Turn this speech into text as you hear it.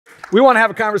We want to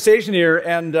have a conversation here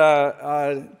and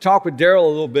talk with Darryl a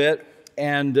little bit.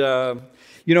 And,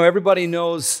 everybody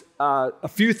knows a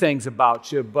few things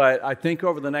about you, but I think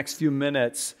over the next few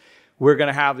minutes, we're going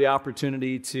to have the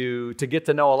opportunity to get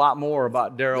to know a lot more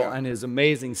about Darryl and his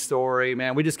amazing story.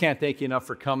 Man, we just can't thank you enough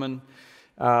for coming.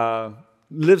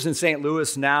 Lives in St.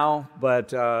 Louis now,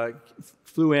 but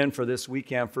flew in for this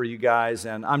weekend for you guys,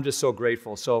 and I'm just so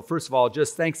grateful. So first of all,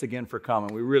 just thanks again for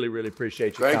coming. We really, really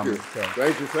appreciate you coming.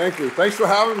 Thank you. Thanks for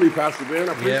having me, Pastor Ben.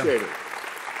 I appreciate it.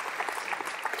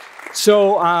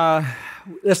 So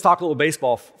let's talk a little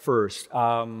baseball first.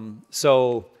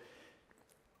 So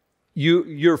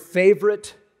your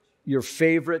favorite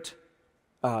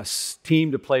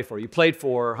team to play for? You played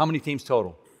for how many teams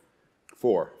total?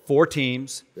 4. 4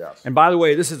 teams. Yes. And by the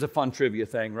way, this is a fun trivia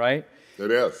thing, right? It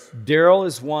is. Darryl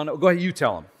is one. Go ahead, you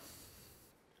tell him.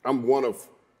 I'm one of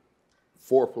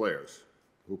 4 players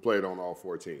who played on all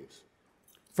 4 teams.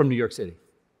 From New York City.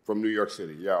 From New York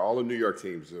City, yeah. All the New York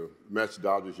teams, the Mets,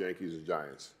 Dodgers, Yankees, and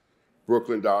Giants.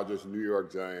 Brooklyn Dodgers, New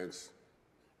York Giants,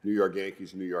 New York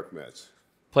Yankees, New York Mets.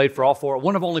 Played for all 4.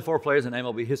 One of only 4 players in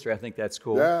MLB history. I think that's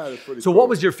cool. Yeah, that's pretty cool. So what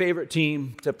was your favorite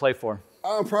team to play for?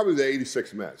 Probably the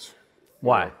 86 Mets.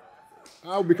 Why?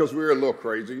 Because we were a little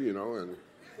crazy, and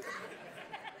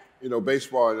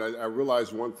baseball. And I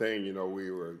realized one thing,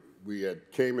 we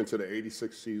had came into the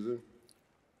 86 season,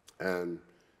 and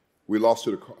we lost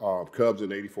to the Cubs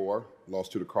in 84,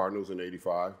 lost to the Cardinals in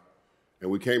 85, and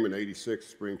we came in 86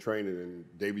 spring training, and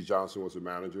Davey Johnson was the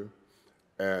manager,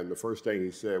 and the first thing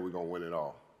he said, we're gonna win it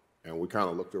all, and we kind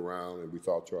of looked around and we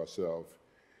thought to ourselves,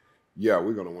 yeah,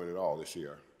 we're gonna win it all this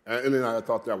year. And then I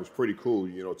thought that was pretty cool,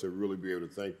 to really be able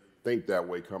to think that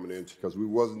way coming in, because we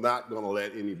was not going to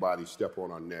let anybody step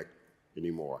on our neck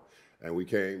anymore. And we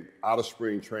came out of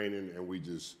spring training, and we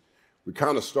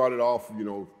kind of started off,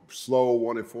 slow,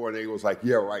 1-4, and they was like,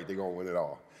 yeah, right, they're going to win it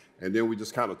all. And then we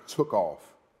just kind of took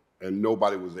off, and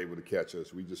nobody was able to catch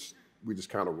us. We just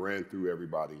kind of ran through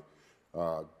everybody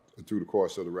through the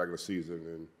course of the regular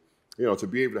season. And, to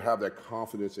be able to have that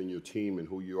confidence in your team and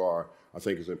who you are, I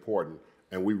think is important.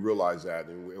 And we realize that,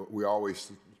 and we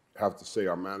always have to say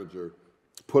our manager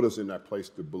put us in that place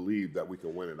to believe that we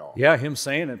can win it all. Yeah, him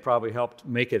saying it probably helped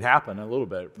make it happen a little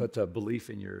bit. Put a belief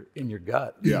in your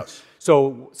gut. Yes.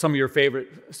 So some of your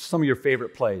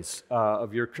favorite plays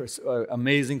of your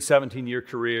amazing 17-year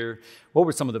career. What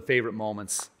were some of the favorite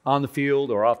moments on the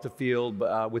field or off the field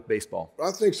with baseball?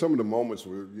 I think some of the moments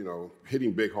were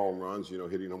hitting big home runs.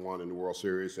 Hitting them one in the World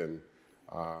Series and.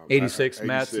 86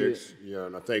 Mets. Yeah,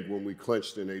 and I think when we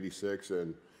clinched in 86,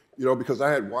 and because I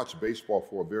had watched baseball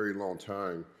for a very long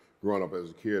time growing up as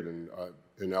a kid in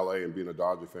LA and being a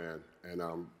Dodger fan, and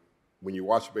when you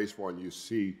watch baseball and you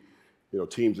see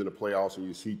teams in the playoffs and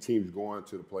you see teams going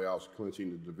to the playoffs,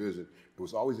 clinching the division, it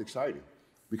was always exciting,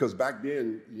 because back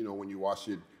then when you watched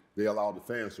it, they allowed the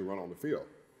fans to run on the field,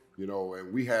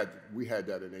 and we had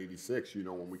that in 86,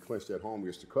 when we clinched at home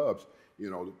against the Cubs.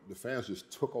 The fans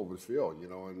just took over the field,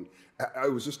 and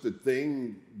it was just the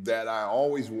thing that I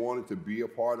always wanted to be a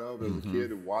part of as a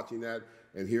kid, and watching that,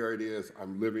 and here it is,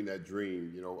 I'm living that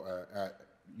dream,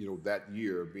 that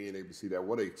year, being able to see that.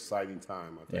 What an exciting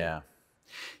time, I think. Yeah.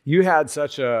 You had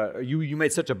you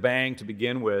made such a bang to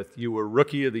begin with. You were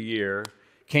Rookie of the Year,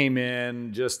 came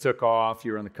in, just took off.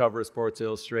 You were on the cover of Sports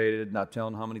Illustrated, not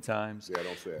telling how many times. Yeah,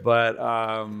 don't say it.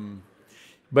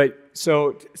 But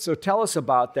so tell us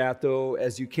about that, though.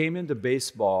 As you came into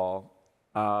baseball,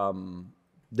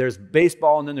 there's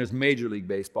baseball and then there's Major League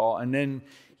Baseball. And then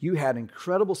you had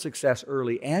incredible success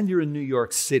early, and you're in New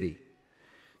York City.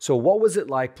 So what was it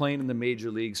like playing in the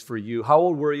major leagues for you? How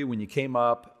old were you when you came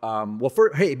up?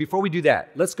 Before we do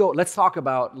that, let's talk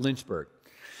about Lynchburg.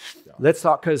 Yeah. Let's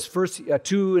talk, because first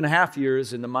 2.5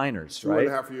 years in the minors, right?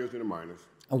 2.5 years in the minors.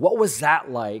 And what was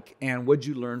that like, and what did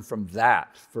you learn from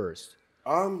that first?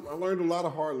 I learned a lot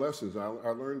of hard lessons. I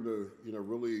learned to,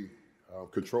 really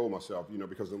control myself,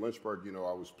 because in Lynchburg,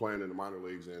 I was playing in the minor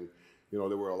leagues, and, there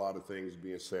were a lot of things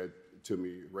being said to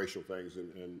me, racial things,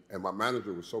 and my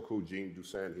manager was so cool, Gene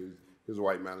Dusan. He's a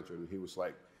white manager, and he was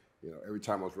like, every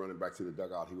time I was running back to the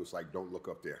dugout, he was like, don't look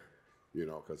up there,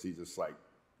 because he just like,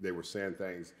 they were saying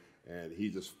things, and he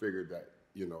just figured that,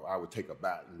 I would take a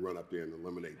bat and run up there and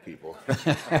eliminate people.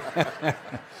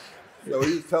 So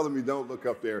he was telling me, don't look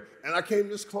up there. And I came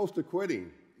this close to quitting.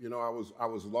 I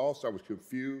was lost, I was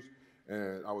confused,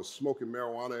 and I was smoking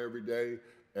marijuana every day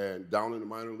and down in the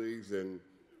minor leagues. And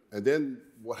then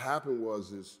what happened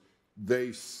was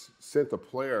they sent a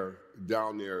player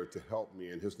down there to help me,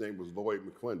 and his name was Lloyd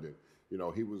McClendon.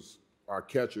 He was our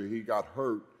catcher. He got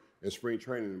hurt in spring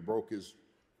training and broke his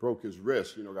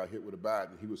wrist, got hit with a bat,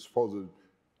 and he was supposed to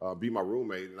be my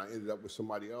roommate, and I ended up with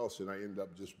somebody else, and I ended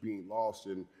up just being lost,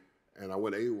 and I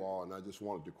went AWOL, and I just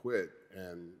wanted to quit,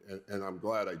 and I'm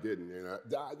glad I didn't. And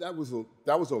that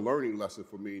was a learning lesson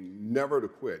for me, never to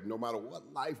quit. No matter what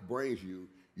life brings you,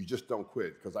 you just don't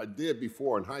quit. Because I did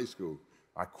before in high school.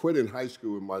 I quit in high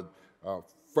school in my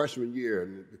freshman year,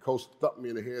 and the coach thumped me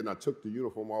in the head, and I took the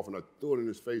uniform off, and I threw it in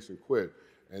his face and quit.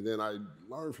 And then I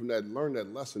learned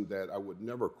that lesson that I would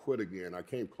never quit again. I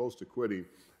came close to quitting,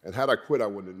 and had I quit, I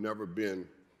would have never been,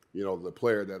 the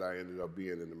player that I ended up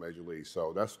being in the major league.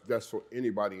 So that's for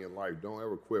anybody in life. Don't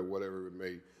ever quit, whatever it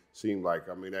may seem like.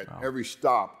 I mean, at every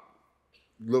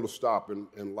little stop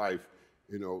in life,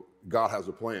 God has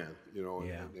a plan,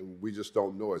 and we just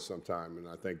don't know it sometimes. And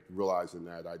I think realizing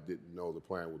that I didn't know the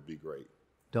plan would be great.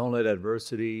 Don't let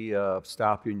adversity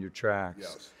stop you in your tracks.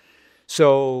 Yes.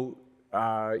 So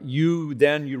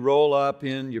you roll up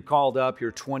you're called up,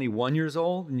 you're 21 years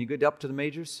old, and you get up to the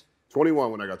majors?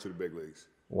 21 when I got to the big leagues.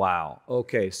 Wow.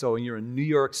 Okay, so you're in New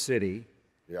York City.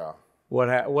 Yeah.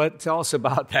 What? Tell us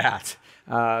about that.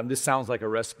 This sounds like a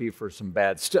recipe for some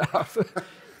bad stuff.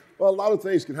 Well, a lot of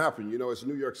things can happen. It's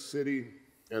New York City,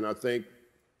 and I think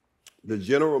the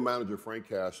general manager, Frank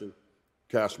Cashman,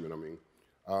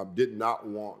 did not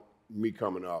want me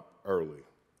coming up early.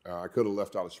 I could have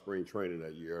left out of spring training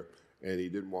that year, and he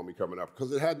didn't want me coming up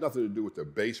because it had nothing to do with the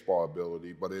baseball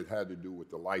ability, but it had to do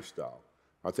with the lifestyle.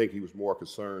 I think he was more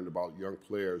concerned about young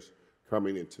players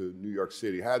coming into New York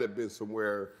City. Had it been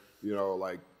somewhere,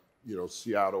 like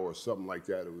Seattle or something like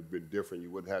that, it would have been different. You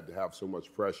wouldn't have to have so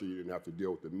much pressure. You didn't have to deal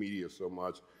with the media so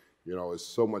much. It's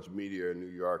so much media in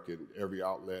New York, and every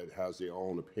outlet has their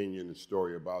own opinion and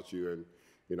story about you. And,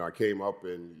 I came up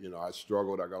and, I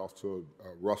struggled. I got off to a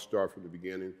rough start from the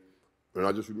beginning. And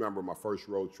I just remember my first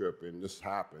road trip, and this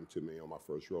happened to me on my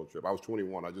first road trip. I was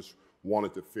 21. I just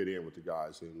wanted to fit in with the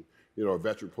guys. And, a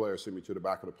veteran player sent me to the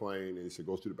back of the plane, and he said,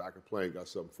 go to the back of the plane, got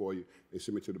something for you. They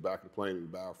sent me to the back of the plane in the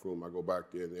bathroom. I go back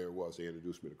there, and there it was. They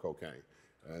introduced me to cocaine.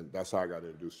 And that's how I got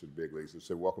introduced to the big leagues. They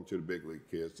said, welcome to the big league,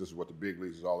 kids. This is what the big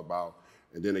leagues is all about.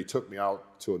 And then they took me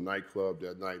out to a nightclub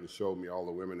that night and showed me all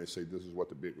the women. They said, this is what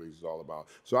the big leagues is all about.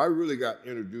 So I really got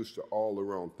introduced to all the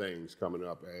wrong things coming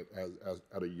up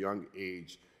at a young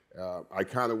age. I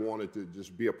kind of wanted to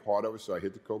just be a part of it, so I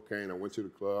hit the cocaine. I went to the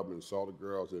club and saw the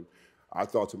girls, and I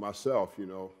thought to myself,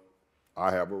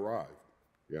 I have arrived.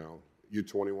 You're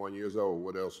 21 years old.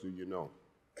 What else do you know?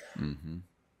 Mm-hmm.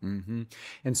 Mm-hmm.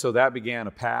 And so that began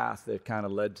a path that kind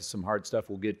of led to some hard stuff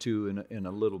we'll get to in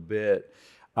a little bit.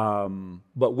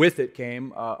 But with it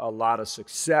came a lot of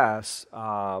success.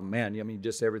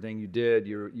 Just everything you did,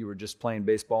 you were just playing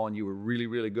baseball and you were really,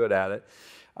 really good at it.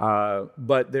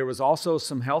 But there was also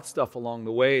some health stuff along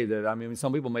the way that,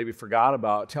 some people maybe forgot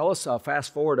about. Tell us,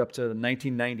 fast forward up to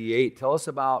 1998. Tell us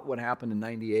about what happened in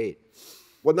 98.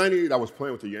 Well, 98, I was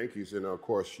playing with the Yankees, and of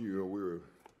course, we were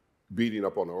beating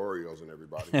up on the Orioles and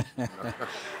everybody.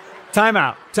 Time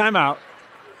out. That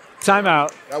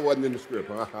wasn't in the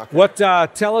script, huh?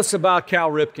 Tell us about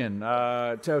Cal Ripken.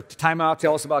 Time out.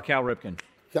 Tell us about Cal Ripken.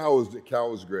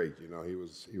 Cal was great. He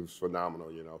was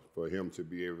phenomenal. For him to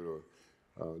be able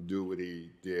to do what he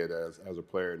did as a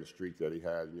player in the streak that he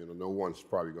had. No one's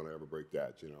probably going to ever break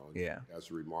that. Yeah.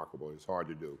 That's remarkable. It's hard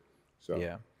to do. So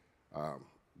yeah.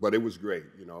 But it was great.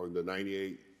 The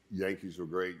 '98 Yankees were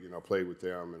great. I played with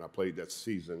them, and I played that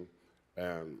season,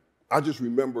 and I just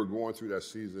remember going through that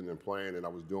season and playing, and I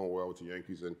was doing well with the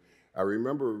Yankees. And I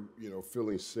remember,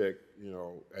 feeling sick,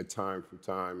 at time from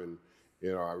time. And,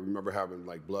 I remember having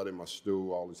like blood in my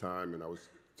stool all the time. And I was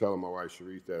telling my wife,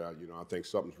 Sharice, that, I think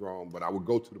something's wrong. But I would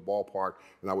go to the ballpark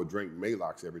and I would drink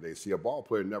Maalox every day. See, a ball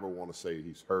player never want to say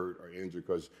he's hurt or injured,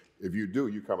 because if you do,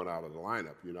 you're coming out of the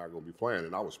lineup. You're not going to be playing.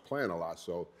 And I was playing a lot.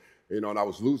 So, and I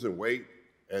was losing weight.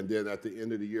 And then at the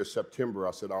end of the year, September,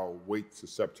 I said, I'll wait to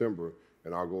September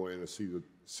and I'll go in and see the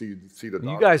doctor.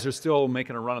 You guys are still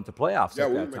making a run at the playoffs at that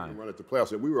time. Yeah, we were making a run at the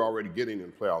playoffs. And we were already getting in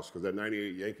the playoffs because that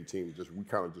 98 Yankee team, we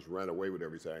kind of just ran away with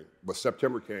everything. But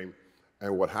September came,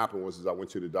 and what happened was I went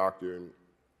to the doctor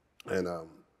and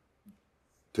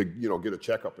to, get a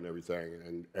checkup and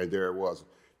everything. And there it was.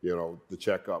 The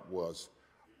checkup was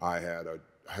I had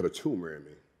a tumor in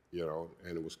me,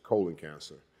 and it was colon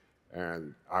cancer.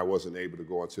 And I wasn't able to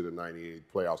go into the 98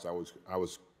 playoffs. I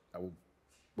was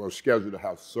scheduled to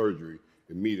have surgery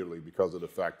immediately because of the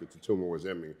fact that the tumor was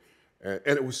in me. And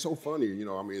it was so funny,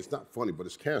 it's not funny, but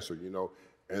it's cancer,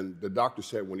 And the doctor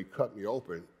said when he cut me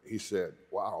open, he said,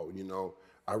 wow,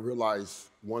 I realized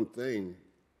one thing,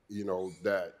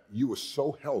 that you were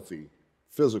so healthy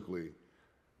physically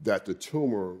that the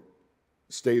tumor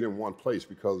stayed in one place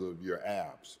because of your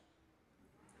abs.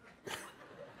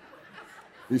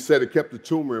 He said it kept the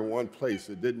tumor in one place.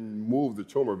 It didn't move the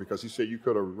tumor because he said you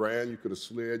could have ran, you could have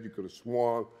slid, you could have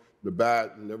swung the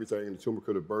bat and everything, and the tumor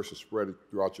could have burst and spread it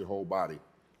throughout your whole body,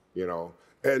 you know.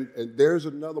 And there's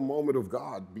another moment of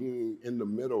God being in the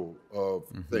middle of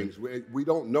things. We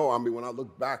don't know. I mean, when I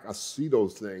look back, I see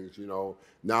those things, you know.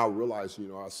 Now I realize, you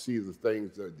know, I see the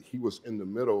things that he was in the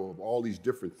middle of all these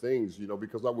different things, you know,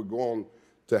 because I would go on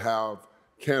to have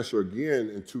cancer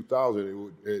again in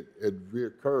 2000. It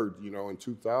reoccurred, you know, in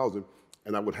 2000,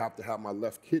 and I would have to have my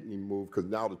left kidney moved because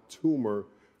now the tumor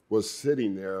was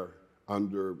sitting there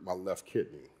under my left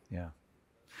kidney. Yeah.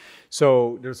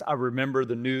 So I remember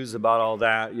the news about all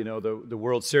that. You know, the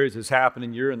World Series is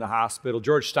happening. You're in the hospital.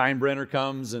 George Steinbrenner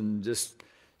comes and just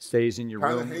stays in your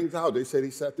room. Kind of hangs out. They said he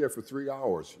sat there for 3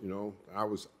 hours. You know, I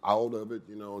was out of it.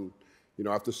 You know, and you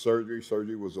know after surgery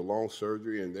was a long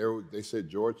surgery, and they said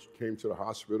George came to the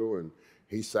hospital and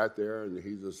he sat there and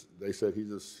they said he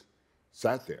just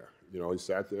sat there. You know, he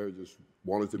sat there, just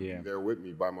wanted to be there with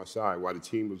me by my side while the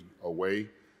team was away.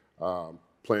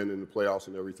 Playing in the playoffs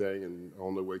and everything, and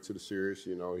on the way to the series,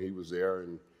 you know, he was there.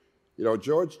 And, you know,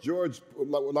 George, a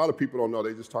lot of people don't know.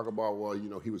 They just talk about, well, you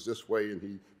know, he was this way and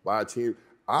he by a team.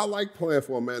 I like playing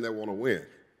for a man that want to win,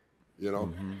 you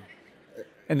know.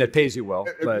 And that pays you well.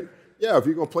 But yeah, if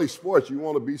you're going to play sports, you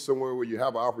want to be somewhere where you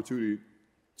have an opportunity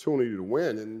to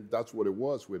win, and that's what it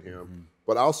was with him.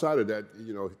 But outside of that,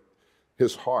 you know,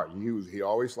 his heart, he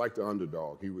always liked the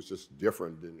underdog. He was just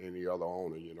different than any other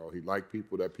owner, you know. He liked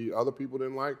people that other people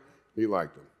didn't like. He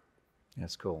liked them.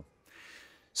 That's cool.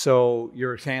 So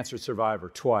you're a cancer survivor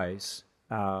twice.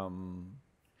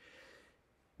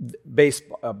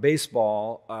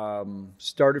 Baseball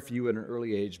started for you at an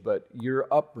early age, but your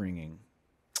upbringing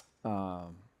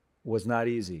was not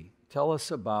easy. Tell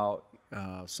us about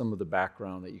some of the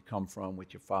background that you come from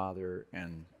with your father,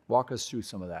 and walk us through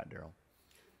some of that, Darryl.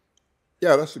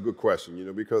 Yeah, that's a good question, you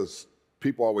know, because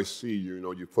people always see you, you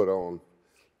know, you put on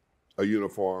a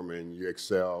uniform and you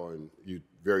excel and you're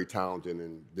very talented,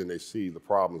 and then they see the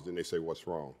problems and they say, what's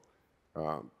wrong?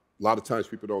 A lot of times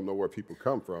people don't know where people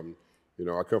come from. You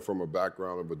know, I come from a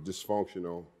background of a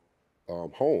dysfunctional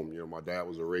home. You know, my dad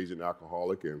was a raging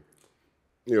alcoholic, and,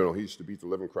 you know, he used to beat the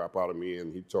living crap out of me,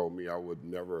 and he told me I would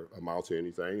never amount to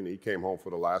anything. And he came home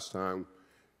for the last time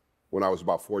when I was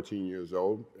about 14 years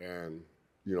old, and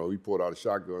you know, he pulled out a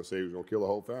shotgun and said he was going to kill the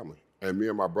whole family. And me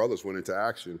and my brothers went into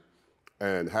action.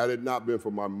 And had it not been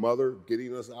for my mother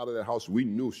getting us out of the house, we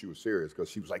knew she was serious, because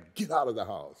she was like, get out of the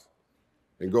house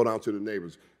and go down to the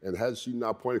neighbors. And had she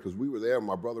not pointed, because we were there,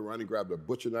 my brother Ronnie grabbed a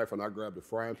butcher knife and I grabbed a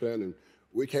frying pan, and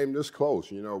we came this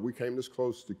close, you know, we came this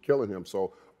close to killing him.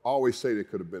 So I always say there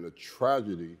could have been a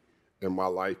tragedy in my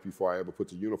life before I ever put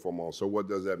the uniform on. So what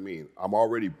does that mean? I'm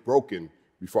already broken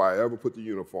before I ever put the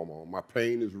uniform on. My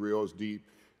pain is real, it's deep,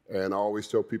 and I always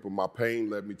tell people my pain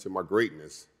led me to my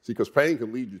greatness. See, because pain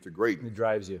can lead you to greatness. It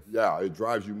drives you. Yeah, it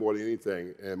drives you more than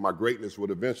anything, and my greatness would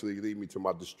eventually lead me to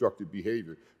my destructive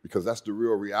behavior, because that's the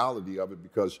real reality of it,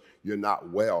 because you're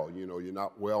not well, you know, you're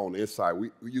not well on the inside.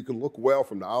 You can look well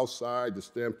from the outside, the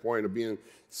standpoint of being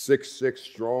 6'6",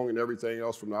 strong and everything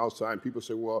else from the outside, and people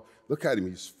say, well, look at him,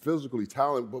 he's physically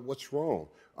talented, but what's wrong?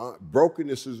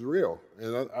 Brokenness is real,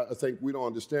 and I think we don't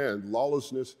understand.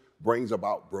 Lawlessness brings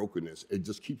about brokenness. It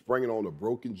just keeps bringing on a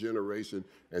broken generation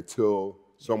until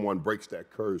someone breaks that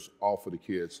curse off of the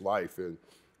kid's life. And,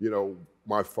 you know,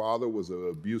 my father was an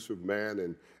abusive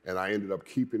man, and I ended up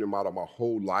keeping him out of my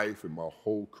whole life and my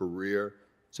whole career.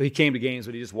 So he came to games,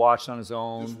 but he just watched on his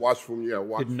own? Just watched from,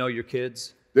 Didn't know your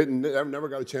kids? Never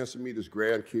got a chance to meet his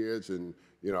grandkids, and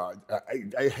you know,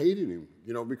 I hated him,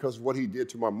 you know, because of what he did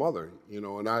to my mother, you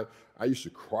know, and I used to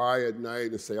cry at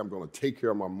night and say, I'm going to take care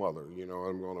of my mother, you know,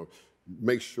 I'm going to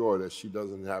make sure that she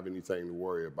doesn't have anything to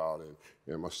worry about.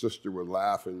 And my sister would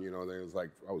laugh, and, you know, it was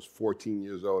like I was 14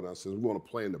 years old, and I said, we're going to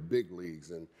play in the big leagues,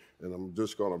 and I'm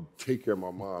just going to take care of my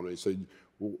mom. And they said,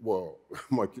 well,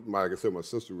 like I said, my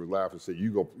sister would laugh and say, you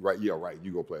go, right, yeah, right,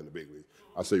 you go play in the big leagues.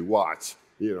 I say, watch,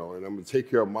 you know, and I'm going to take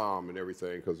care of mom and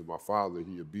everything, because of my father.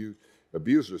 He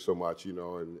abused her so much, you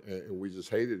know, and we just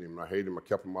hated him. I hated him. I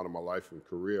kept him out of my life and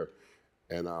career.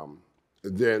 And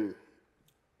then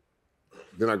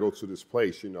I go to this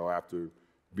place, you know, after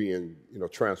being, you know,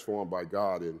 transformed by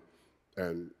God.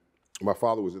 And my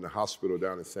father was in the hospital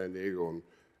down in San Diego,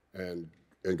 and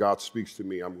God speaks to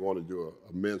me. I'm going to do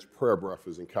a men's prayer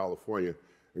breakfast in California.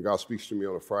 And God speaks to me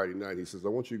on a Friday night. He says, I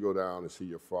want you to go down and see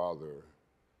your father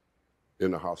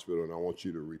in the hospital, and I want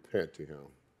you to repent to him.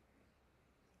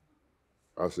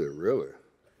 I said, really?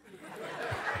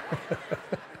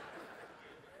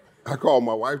 I called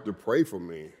my wife to pray for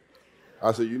me.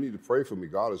 I said, you need to pray for me.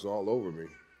 God is all over me.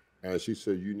 And she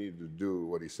said, you need to do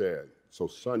what he said. So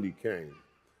Sunday came,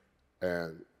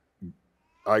 and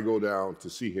I go down to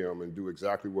see him and do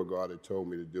exactly what God had told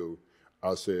me to do.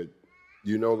 I said,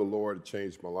 you know, the Lord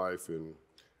changed my life, and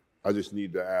I just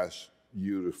need to ask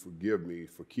you to forgive me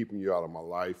for keeping you out of my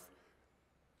life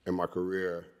and my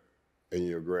career and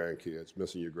your grandkids,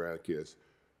 missing your grandkids.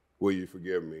 Will you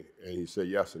forgive me? And he said,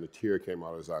 yes, and a tear came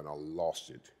out of his eye, and I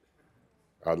lost it.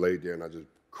 I laid there, and I just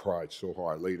cried so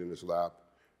hard. I laid in his lap,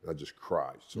 and I just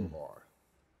cried so hard.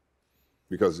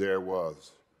 Because there it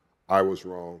was. I was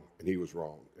wrong, and he was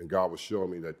wrong. And God was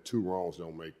showing me that two wrongs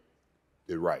don't make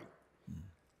it right.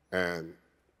 And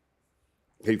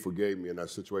he forgave me in that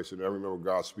situation. And I remember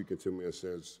God speaking to me and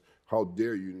says, how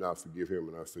dare you not forgive him,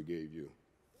 and I forgave you.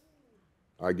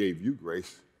 I gave you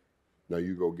grace. Now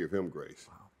you go give him grace.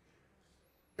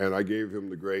 Wow. And I gave him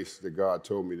the grace that God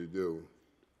told me to do.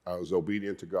 I was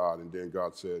obedient to God, and then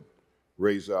God said,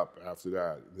 raise up after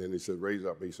that. And then he said, raise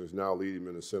up. And he says, now lead him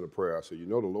in the sin of prayer. I said, you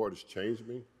know, the Lord has changed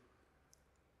me.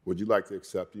 Would you like to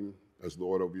accept him as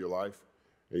Lord over your life?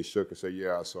 And he shook and said,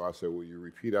 yeah. So I said, will you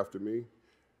repeat after me?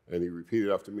 And he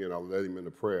repeated after me, and I led him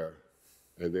into prayer.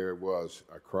 And there it was.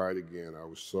 I cried again. I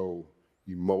was so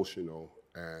emotional.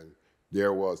 And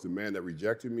there was the man that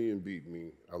rejected me and beat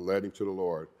me. I led him to the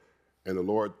Lord. And the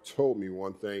Lord told me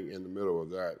one thing in the middle of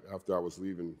that, after I was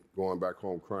leaving, going back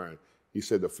home crying. He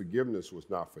said the forgiveness was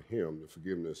not for him. The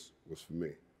forgiveness was for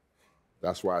me.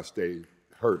 That's why I stayed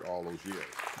hurt all those years.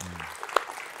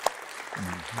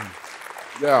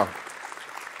 Mm-hmm. Yeah.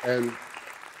 And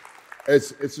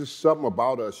it's just something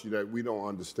about us that we don't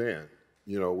understand.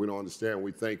 You know, we don't understand.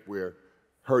 We think we're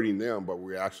hurting them, but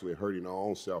we're actually hurting our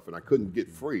own self. And I couldn't get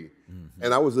free. Mm-hmm.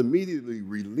 And I was immediately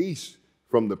released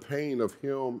from the pain of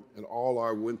him and all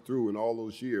I went through in all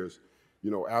those years.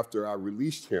 You know, after I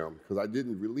released him, because I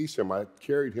didn't release him, I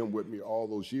carried him with me all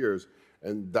those years.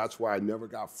 And that's why I never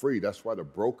got free. That's why the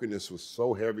brokenness was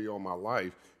so heavy on my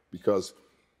life, because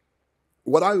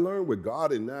what I learned with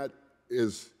God in that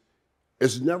is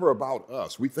it's never about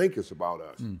us. We think it's about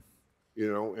us,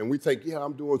 you know, and we think, yeah,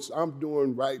 I'm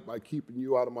doing right by keeping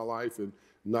you out of my life and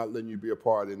not letting you be a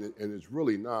part, and it's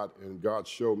really not. And God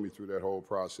showed me through that whole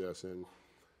process, and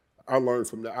I learned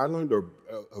from that. I learned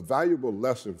a valuable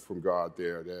lesson from God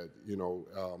there that, you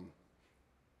know,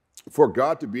 for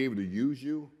God to be able to use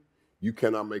you, you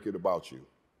cannot make it about you.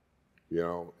 You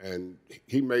know, and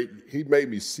he made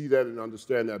me see that and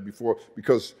understand that before,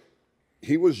 because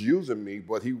he was using me,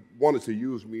 but he wanted to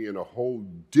use me in a whole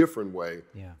different way.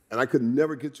 Yeah. And I could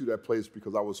never get to that place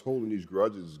because I was holding these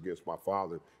grudges against my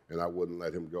father, and I wouldn't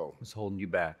let him go. It was holding you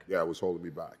back. Yeah, it was holding me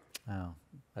back. Oh,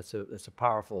 that's a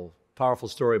powerful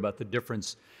story about the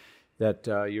difference that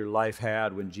your life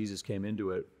had when Jesus came into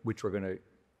it, which we're going to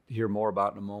hear more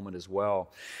about in a moment as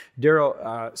well.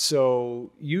 Darryl,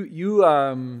 so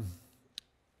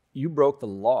you broke the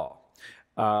law,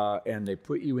 and they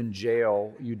put you in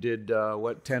jail. You did,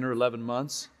 10 or 11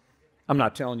 months? I'm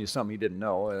not telling you something you didn't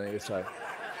know. It's like,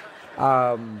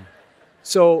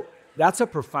 so that's a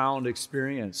profound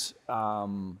experience.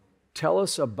 Tell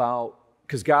us about,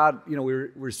 because God, you know, we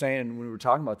were saying when we were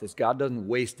talking about this, God doesn't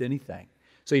waste anything.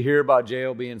 So you hear about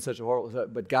jail being such a horrible,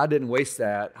 but God didn't waste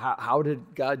that. How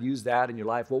did God use that in your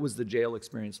life? What was the jail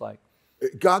experience like?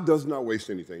 God does not waste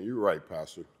anything. You're right,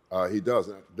 Pastor. He does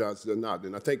not.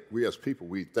 And I think we as people,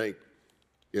 we think,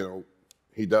 you know,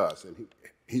 he does. And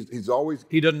he's always...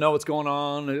 He doesn't know what's going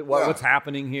on, what's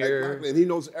happening here. Exactly. And he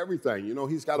knows everything. You know,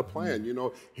 he's got a plan. You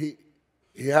know, he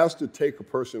has to take a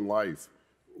person's life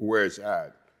where it's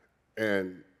at.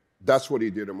 And that's what he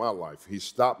did in my life. He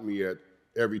stopped me at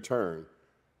every turn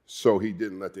so he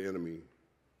didn't let the enemy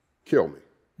kill me.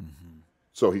 Mm-hmm.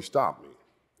 So he stopped me.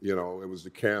 You know, it was the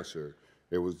cancer.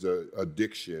 It was the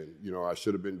addiction. You know, I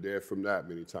should have been dead from that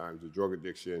many times, the drug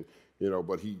addiction, you know,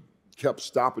 but he kept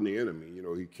stopping the enemy. You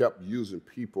know, he kept using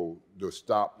people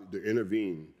to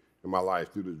intervene in my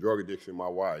life through the drug addiction of my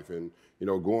wife and, you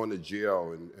know, going to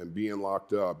jail and being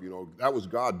locked up. You know, that was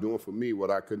God doing for me what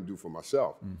I couldn't do for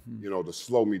myself, you know, to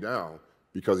slow me down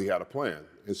because he had a plan.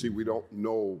 And see, we don't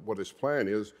know what his plan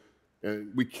is,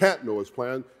 and we can't know his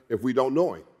plan if we don't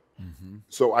know him. Mm-hmm.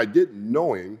 So I didn't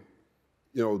know him,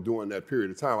 you know, during that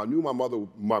period of time. I knew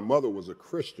my mother was a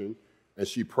Christian, and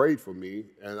she prayed for me,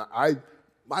 and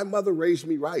my mother raised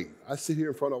me right. I sit here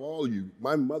in front of all of you.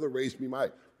 My mother raised me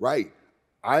right.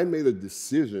 I made a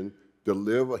decision to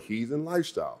live a heathen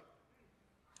lifestyle.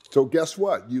 So guess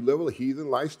what? You live a heathen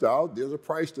lifestyle, there's a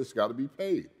price that's got to be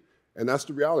paid. And that's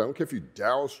the reality. I don't care if you're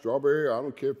Darryl Strawberry, I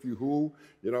don't care if you who,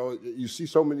 you know, you see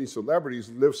so many celebrities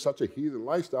live such a heathen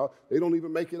lifestyle, they don't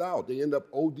even make it out. They end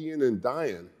up ODing and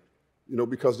dying, you know,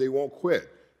 because they won't quit.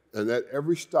 And at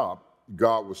every stop,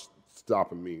 God was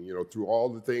stopping me. You know, through all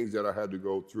the things that I had to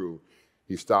go through,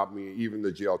 he stopped me, even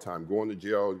the jail time, going to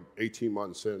jail,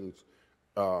 18-month sentence.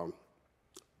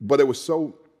 But it was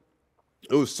so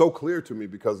clear to me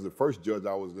because the first judge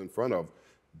I was in front of,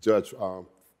 Judge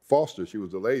Foster, she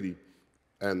was the lady,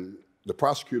 and the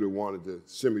prosecutor wanted to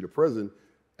send me to prison,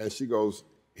 and she goes,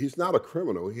 he's not a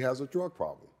criminal, he has a drug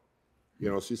problem. You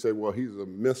know, she said, well, he's a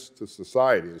menace to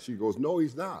society. And she goes, no,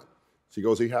 he's not. She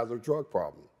goes, he has a drug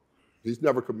problem. He's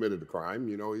never committed a crime,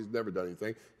 you know, he's never done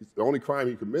anything. The only crime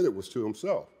he committed was to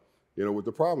himself, you know, with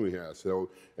the problem he has. So,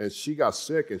 and she got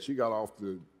sick and she got off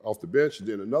the bench. And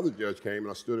then another judge came and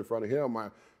I stood in front of him. My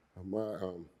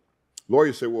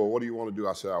lawyer said, well, what do you want to do?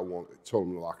 I said, told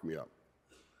him to lock me up.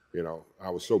 You know, I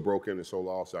was so broken and so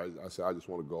lost. I said, I just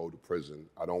want to go to prison.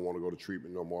 I don't want to go to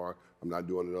treatment no more. I'm not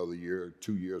doing another year,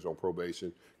 2 years on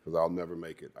probation because I'll never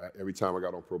make it. Every time I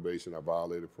got on probation, I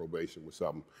violated probation with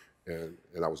something, and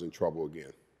I was in trouble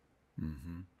again.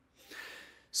 Mm-hmm.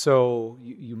 So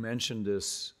you mentioned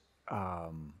this,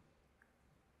 how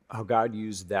God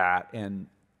used that, and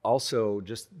also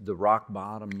just the rock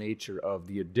bottom nature of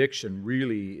the addiction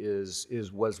really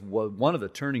was one of the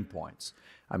turning points.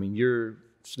 I mean, you're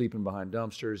sleeping behind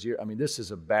dumpsters. This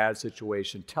is a bad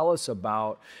situation. Tell us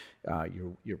about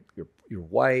your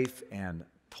wife and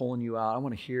pulling you out. I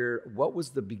want to hear, what was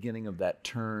the beginning of that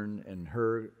turn and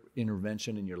her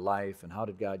intervention in your life, and how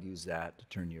did God use that to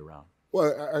turn you around?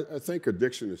 Well, I think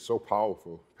addiction is so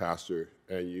powerful, Pastor,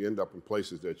 and you end up in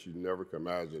places that you never can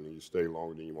imagine, and you stay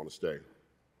longer than you want to stay.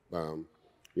 You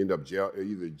end up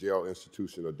either jail,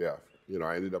 institution, or death. You know,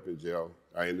 I ended up in jail.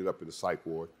 I ended up in the psych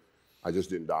ward. I just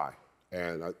didn't die.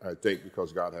 And I think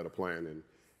because God had a plan,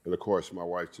 and of course, my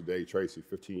wife today, Tracy,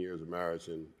 15 years of marriage,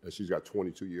 and she's got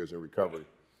 22 years in recovery.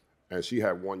 And she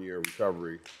had 1 year in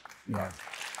recovery. Yeah.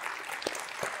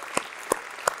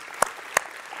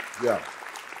 Yeah.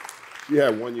 She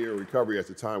had 1 year in recovery at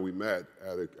the time we met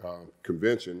at a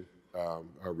convention,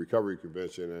 a recovery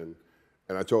convention,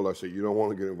 and I told her, I said, you don't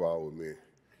want to get involved with me,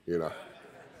 you know.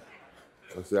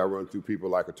 I said, I run through people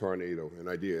like a tornado, and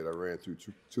I did. I ran through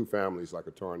two families like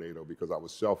a tornado because I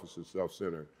was selfish and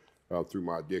self-centered through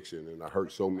my addiction, and I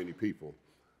hurt so many people.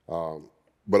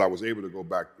 But I was able to go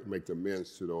back and make the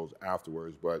amends to those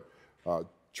afterwards. But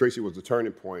Tracy was the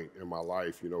turning point in my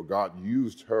life. You know, God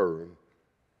used her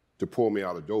to pull me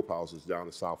out of dope houses down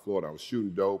in South Florida. I was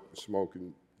shooting dope,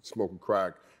 smoking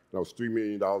crack, and I was $3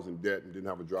 million in debt and didn't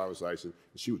have a driver's license.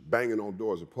 And she was banging on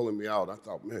doors and pulling me out. I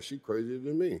thought, man, she's crazier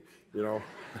than me, you know?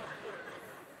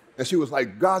 And she was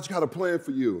like, God's got a plan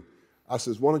for you. I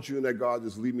says, why don't you and that God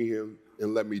just leave me here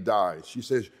and let me die? She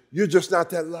says, you're just not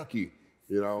that lucky,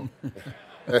 you know?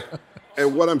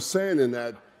 And what I'm saying in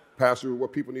that, Pastor,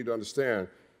 what people need to understand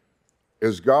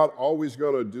is God always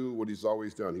going to do what he's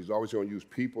always done. He's always going to use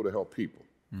people to help people.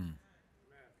 Mm.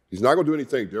 He's not going to do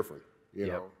anything different, you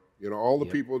know? You know, all the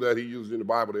people that he used in the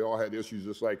Bible, they all had issues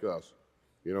just like us.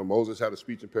 You know, Moses had a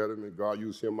speech impediment. God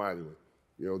used him mightily.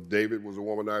 You know, David was a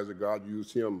womanizer. God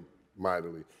used him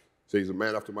mightily. So he's a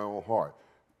man after my own heart.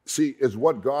 See, it's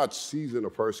what God sees in a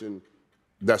person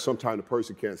that sometimes the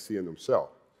person can't see in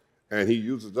themselves. And he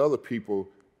uses other people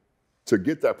to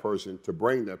get that person, to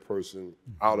bring that person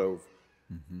out of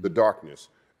the darkness.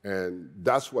 And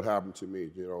that's what happened to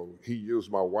me. You know, he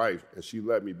used my wife, and she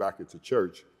led me back into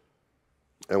church.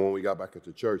 And when we got back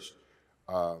into church,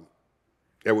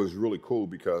 it was really cool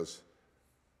because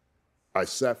I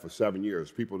sat for 7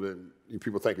 years. People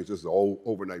think it's just an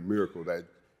overnight miracle that,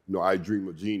 you know, I dream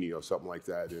of genie or something like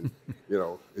that, and you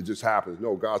know, it just happens.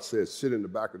 No, God says sit in the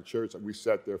back of the church. We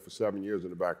sat there for 7 years in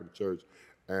the back of the church,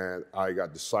 and I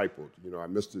got discipled. You know, I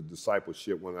missed the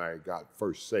discipleship when I got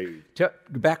first saved.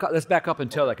 Let's back up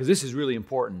and tell that, because this is really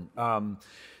important.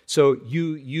 So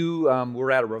you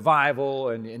were at a revival,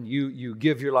 and you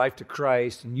give your life to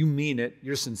Christ, and you mean it,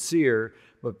 you're sincere,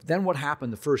 but then what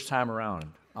happened the first time around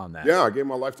on that? Yeah, I gave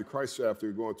my life to Christ after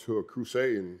going to a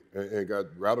crusade and got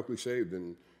radically saved,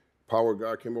 and power of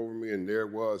God came over me, and there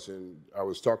it was, and I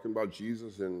was talking about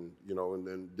Jesus, and you know,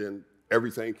 and then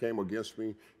everything came against me.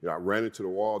 You know, I ran into the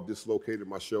wall, dislocated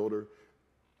my shoulder.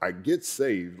 I get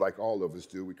saved like all of us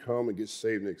do. We come and get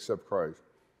saved and accept Christ.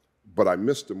 But I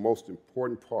missed the most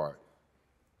important part.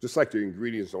 Just like the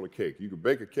ingredients on a cake. You can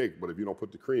bake a cake, but if you don't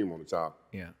put the cream on the top,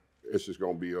 it's just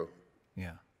going to be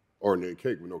a ordinary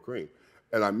cake with no cream.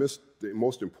 And I missed the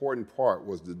most important part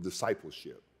was the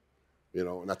discipleship. You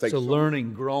know, and I think so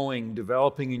learning, growing,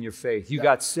 developing in your faith. You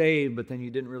got saved, but then you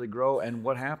didn't really grow. And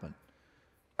what happened?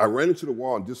 I ran into the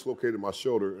wall and dislocated my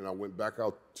shoulder, and I went back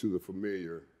out to the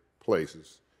familiar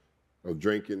places of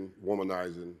drinking,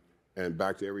 womanizing, and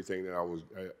back to everything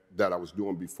that I was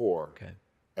doing before. Okay.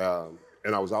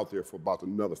 And I was out there for about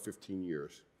another 15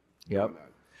 years. Yep.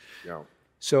 Yeah.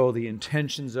 So the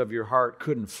intentions of your heart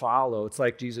couldn't follow. It's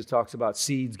like Jesus talks about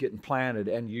seeds getting planted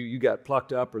and you got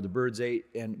plucked up or the birds ate,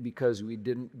 and because we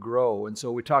didn't grow. And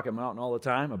so we talk at Mountain all the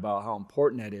time about how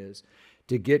important that is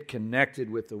to get connected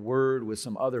with the Word, with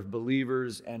some other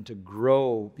believers, and to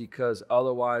grow, because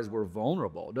otherwise we're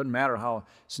vulnerable. It doesn't matter how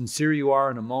sincere you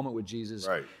are in a moment with Jesus,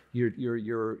 Right.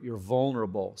 You're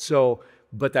vulnerable. So,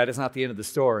 but that is not the end of the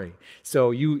story.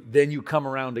 So then you come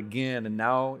around again, and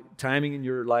now timing in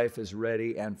your life is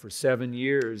ready. And for 7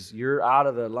 years, you're out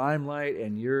of the limelight,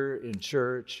 and you're in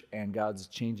church, and God's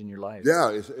changing your life.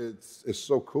 Yeah, it's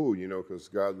so cool, you know, because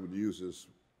God would use this.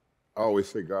 I always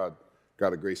say God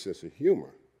got a great sense of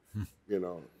humor. You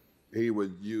know, He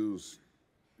would use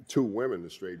two women to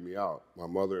straighten me out, my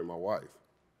mother and my wife.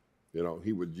 You know,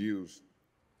 He would use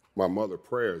my mother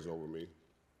prayers over me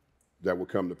that would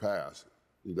come to pass,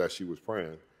 that she was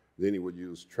praying. Then He would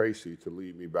use Tracy to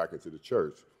lead me back into the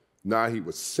church. Now He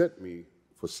would sit me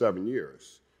for 7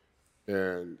 years,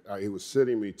 and He was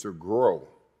sitting me to grow,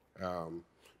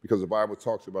 because the Bible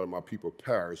talks about my people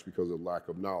perish because of lack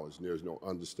of knowledge, and there's no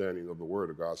understanding of the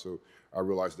Word of God. So I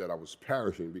realized that I was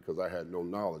perishing because I had no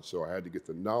knowledge. So I had to get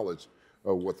the knowledge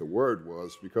of what the Word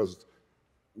was, because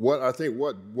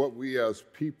what we as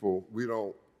people, we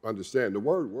don't understand. The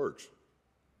Word works,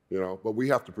 you know, but we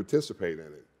have to participate in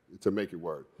it to make it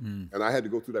work. And I had to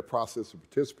go through that process of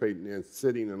participating and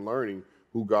sitting and learning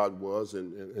who God was,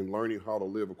 and learning how to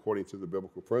live according to the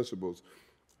biblical principles.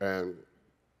 And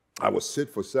I would sit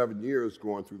for 7 years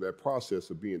going through that process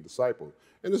of being discipled.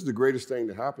 And this is the greatest thing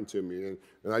that happened to me.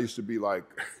 And I used to be like,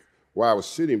 while I was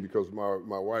sitting, because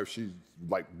my wife, she's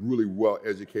like really well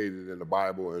educated in the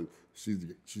Bible, and she's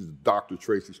Dr.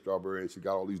 Tracy Strawberry, and she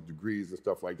got all these degrees and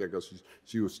stuff like that, because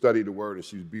she would study the Word, and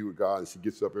she would be with God, and she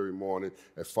gets up every morning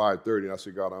at 5:30, and I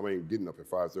said, God, I ain't getting up at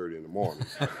 5:30 in the morning.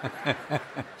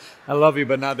 I love you,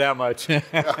 but not that much.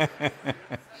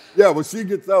 Yeah, but she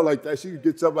gets up like that. She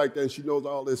gets up like that, and she knows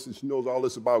all this, and she knows all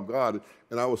this about God.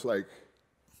 And I was like,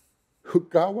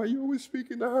 God, why are you always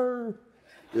speaking to her?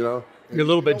 You know? You're a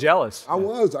little bit jealous. I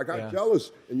was. I got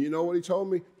jealous. And you know what he told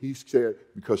me? He said,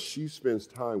 because she spends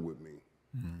time with me.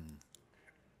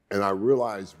 And I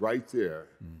realized right there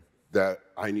that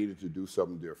I needed to do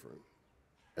something different.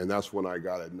 And that's when I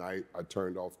got at night, I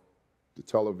turned off the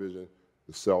television,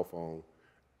 the cell phone,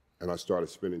 and I started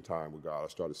spending time with God. I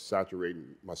started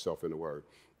saturating myself in the Word.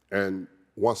 And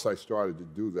once I started to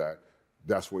do that,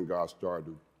 that's when God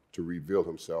started to reveal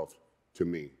Himself to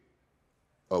me,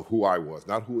 of who I was,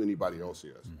 not who anybody else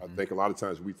is. I think a lot of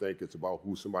times we think it's about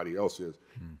who somebody else is.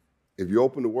 If you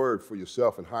open the Word for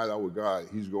yourself and hide out with God,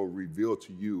 He's going to reveal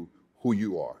to you who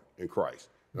you are in Christ.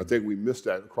 And I think we miss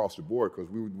that across the board,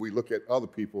 because we look at other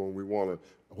people and we want to,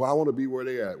 well, I want to be where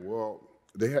they at. Well,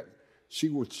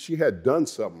 she had done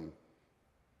something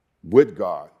with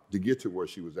God to get to where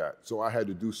she was at. So I had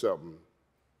to do something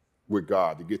with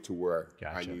God to get to where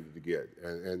I needed to get.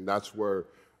 And that's where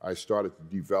I started to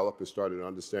develop and started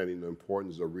understanding the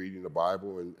importance of reading the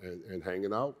Bible and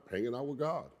hanging out with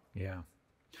God. Yeah.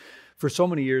 For so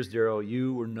many years, Darryl,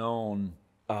 you were known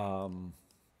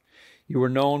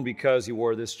because you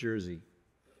wore this jersey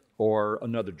or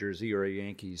another jersey or a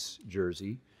Yankees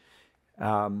jersey.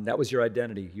 That was your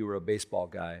identity. You were a baseball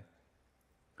guy.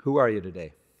 Who are you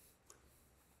today?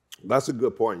 That's a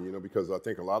good point, because I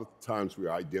think a lot of times we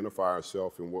identify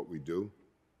ourselves in what we do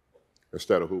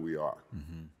instead of who we are.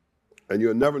 And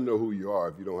you'll never know who you are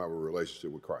if you don't have a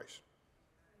relationship with Christ.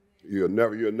 You'll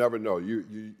never know.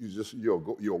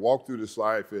 You'll walk through this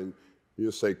life and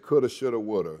you'll say coulda, shoulda,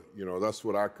 woulda. That's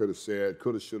what I could have said.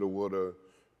 Coulda, shoulda, woulda.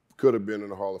 Could have been in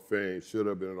the Hall of Fame. Should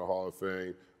have been in the Hall of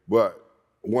Fame. But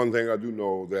one thing I do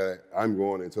know, that I'm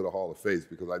going into the Hall of Faith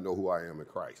because I know who I am in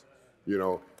Christ.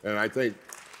 And I think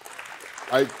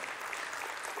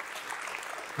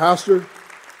Pastor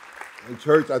and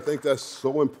church, I think that's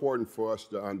so important for us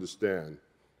to understand,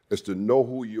 is to know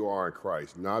who you are in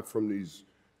Christ, not from these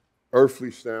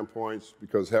earthly standpoints,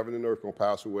 because heaven and earth gonna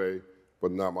pass away,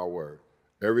 but not my word.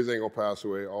 Everything gonna pass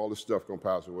away, all this stuff gonna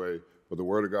pass away, but the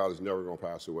word of God is never gonna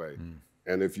pass away.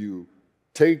 And if you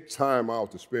take time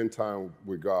out to spend time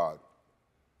with God,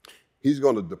 He's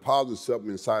gonna deposit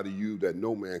something inside of you that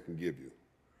no man can give you.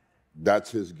 That's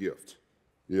His gift.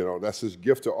 That's His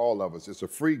gift to all of us. It's a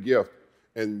free gift.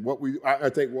 And I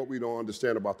think what we don't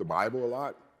understand about the Bible a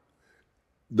lot,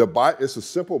 it's a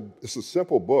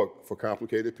simple book for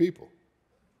complicated people.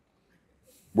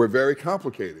 We're very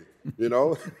complicated, and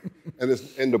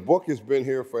the book has been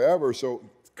here forever. So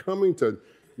coming to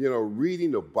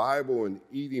reading the Bible and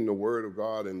eating the Word of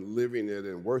God and living it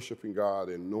and worshiping God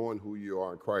and knowing who you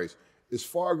are in Christ is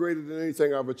far greater than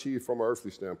anything I've achieved from an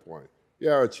earthly standpoint.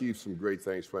 Yeah, I achieved some great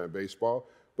things playing baseball,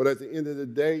 but at the end of the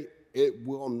day, it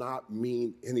will not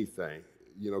mean anything.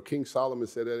 King Solomon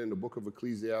said that in the book of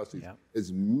Ecclesiastes. Yeah.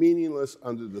 It's meaningless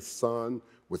under the sun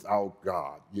without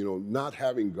God. Not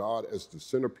having God as the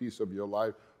centerpiece of your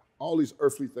life, all these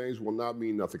earthly things will not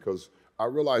mean nothing, because I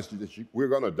realized that we're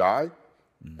going to die,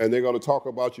 and they're going to talk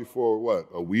about you for, what,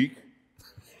 a week?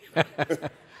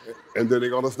 And then they're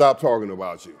going to stop talking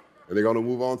about you, and they're going to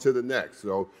move on to the next.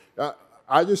 So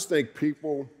I just think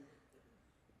people,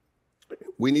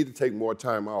 we need to take more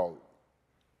time out,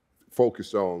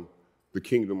 focus on the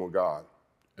kingdom of God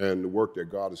and the work that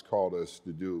God has called us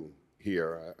to do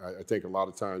here. I think a lot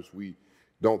of times we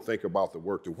don't think about the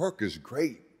work. The work is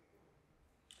great.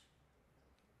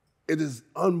 It is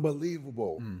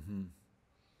unbelievable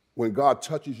when God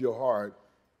touches your heart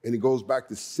and he goes back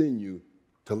to send you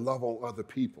to love on other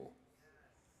people.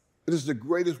 It is the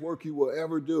greatest work you will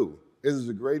ever do. It is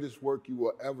the greatest work you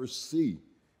will ever see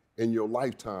in your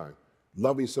lifetime.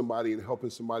 Loving somebody and helping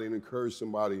somebody and encourage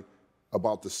somebody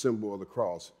about the symbol of the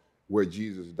cross where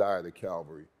Jesus died at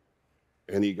Calvary.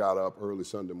 And he got up early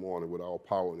Sunday morning with all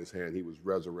power in his hand. He was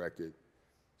resurrected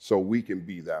so we can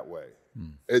be that way.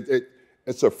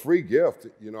 It's a free gift.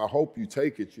 I hope you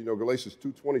take it. Galatians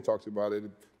 2:20 talks about it.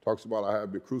 It talks about, I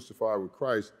have been crucified with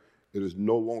Christ. It is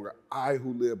no longer I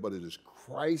who live, but it is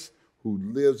Christ who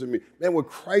lives in me. Man, when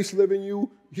Christ lives in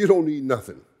you, you don't need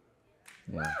nothing.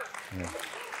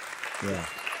 Yeah.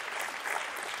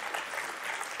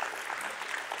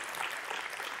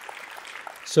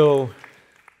 So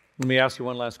let me ask you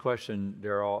one last question,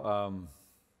 Darryl.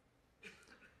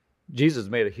 Jesus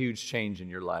made a huge change in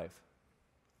your life.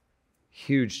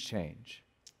 Huge change.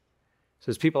 So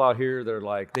there's people out here that are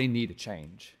like, they need a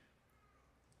change.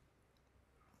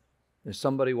 There's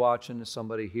somebody watching, there's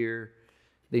somebody here,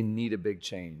 they need a big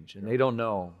change, and they don't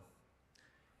know.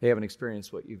 They haven't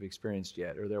experienced what you've experienced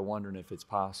yet, or they're wondering if it's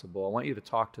possible. I want you to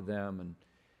talk to them and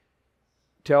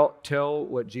tell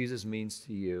what Jesus means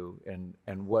to you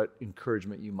and what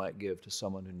encouragement you might give to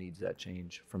someone who needs that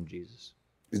change from Jesus.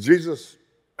 Jesus,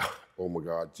 oh my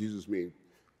God, Jesus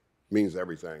means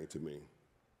everything to me.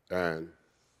 And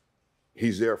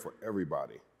he's there for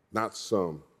everybody, not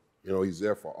some. He's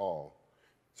there for all.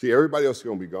 See, everybody else is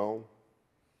going to be gone.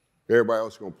 Everybody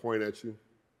else is going to point at you.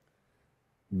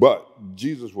 But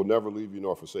Jesus will never leave you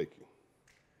nor forsake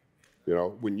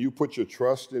you. When you put your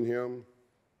trust in him,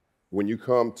 when you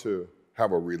come to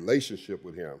have a relationship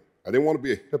with him, I didn't want to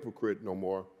be a hypocrite no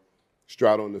more,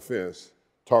 straddling the fence,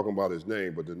 talking about his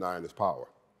name, but denying his power.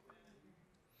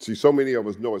 See, so many of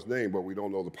us know his name, but we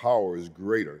don't know the power is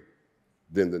greater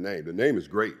than the name. The name is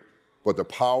great, but the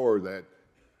power that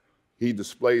he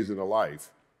displays in a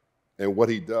life and what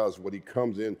he does, what he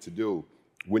comes in to do,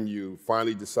 when you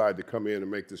finally decide to come in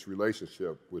and make this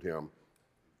relationship with him,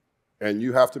 and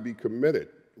you have to be committed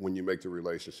when you make the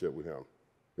relationship with him.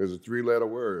 There's a 3-letter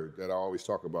word that I always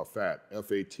talk about, FAT,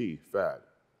 F-A-T, FAT.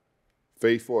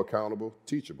 Faithful, accountable,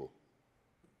 teachable.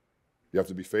 You have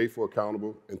to be faithful,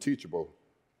 accountable, and teachable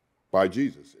by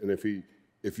Jesus. And if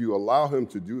you allow him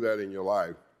to do that in your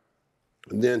life,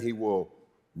 then he will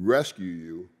rescue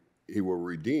you, he will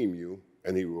redeem you,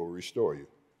 and he will restore you.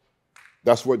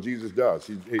 That's what Jesus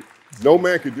does. No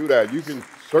man can do that. You can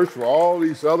search for all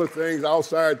these other things,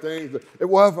 outside things.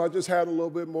 Well, if I just had a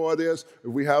little bit more of this, if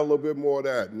we had a little bit more of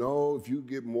that. No, if you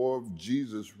get more of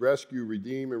Jesus, rescue,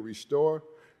 redeem, and restore,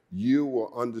 you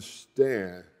will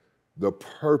understand the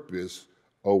purpose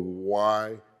of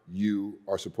why you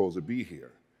are supposed to be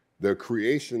here. The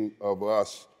creation of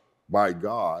us by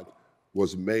God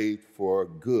was made for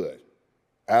good.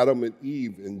 Adam and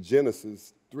Eve in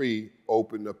Genesis 3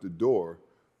 opened up the door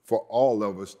for all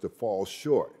of us to fall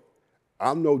short.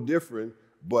 I'm no different,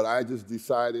 but I just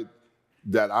decided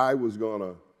that I was going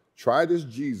to try this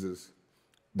Jesus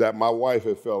that my wife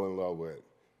had fell in love with.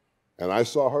 And I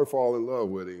saw her fall in love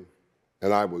with him,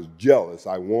 and I was jealous.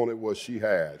 I wanted what she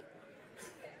had.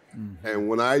 And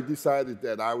when I decided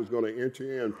that I was going to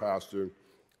enter in, Pastor,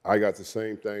 I got the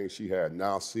same thing she had.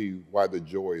 Now see why the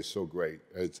joy is so great.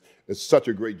 It's such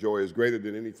a great joy. It's greater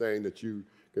than anything that you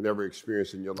can ever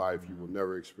experience in your life. You will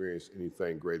never experience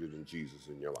anything greater than Jesus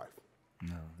in your life.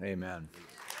 No. Amen.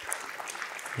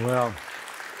 Well,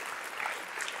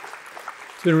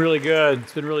 It's been really good.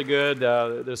 It's been really good.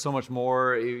 There's so much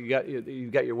more. You've got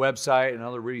your website and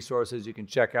other resources. You can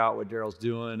check out what Darryl's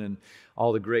doing and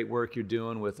all the great work you're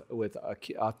doing with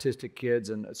autistic kids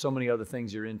and so many other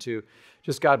things you're into.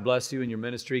 Just God bless you in your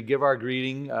ministry. Give our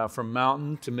greeting from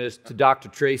Mountain to Dr.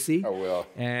 Tracy. Oh, well.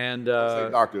 And say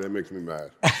doctor, that makes me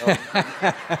mad.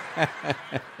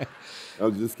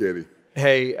 I'm just kidding.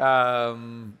 Hey,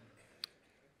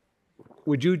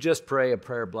 would you just pray a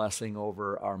prayer blessing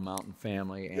over our Mountain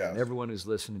family and Yes. everyone who's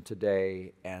listening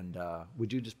today? And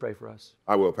would you just pray for us?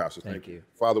 I will, Pastor. Thank you.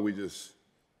 Father, we just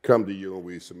come to you and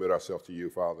we submit ourselves to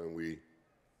you, Father, and we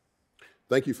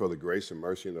thank you for the grace and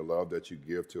mercy and the love that you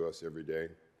give to us every day.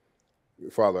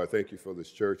 Father, I thank you for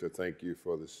this church. I thank you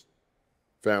for this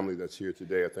family that's here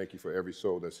today. I thank you for every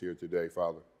soul that's here today,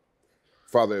 Father.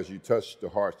 Father, as you touch the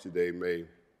hearts today, may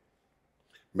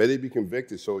they be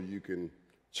convicted so you can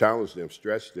challenge them,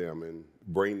 stretch them, and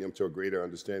bring them to a greater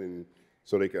understanding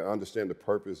so they can understand the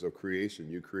purpose of creation.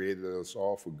 You created us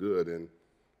all for good, and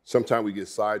sometimes we get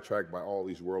sidetracked by all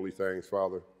these worldly things,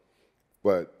 Father.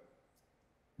 But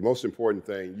the most important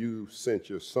thing, you sent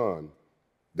your Son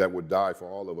that would die for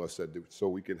all of us so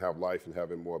we can have life and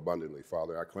have it more abundantly,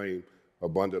 Father. I claim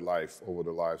abundant life over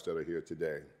the lives that are here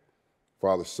today.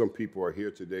 Father, some people are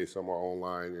here today, some are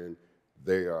online, and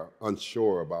they are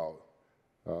unsure about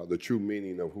the true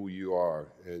meaning of who you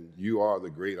are. And you are the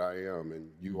great I am, and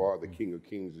you are the King of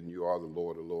Kings, and you are the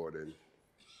Lord of Lords. And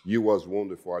you was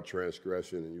wounded for our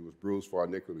transgression, and you was bruised for our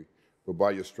iniquity. But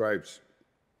by your stripes,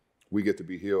 we get to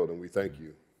be healed, and we thank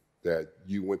you that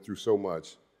you went through so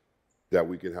much that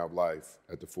we can have life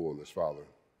at the fullness, Father.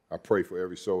 I pray for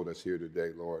every soul that's here today,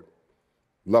 Lord.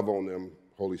 Love on them,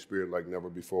 Holy Spirit, like never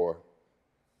before.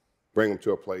 Bring them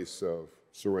to a place of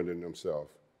surrendering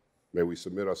themselves. May we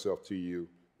submit ourselves to you,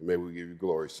 and may we give you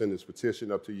glory. Send this petition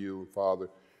up to you, Father,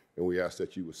 and we ask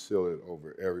that you would seal it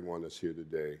over everyone that's here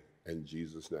today. In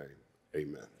Jesus' name,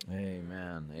 amen.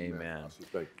 Amen. Amen.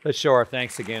 Thank you. Let's show our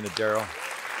thanks again to Darryl.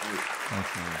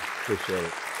 Thanks, man. Appreciate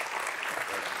it.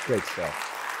 Great stuff.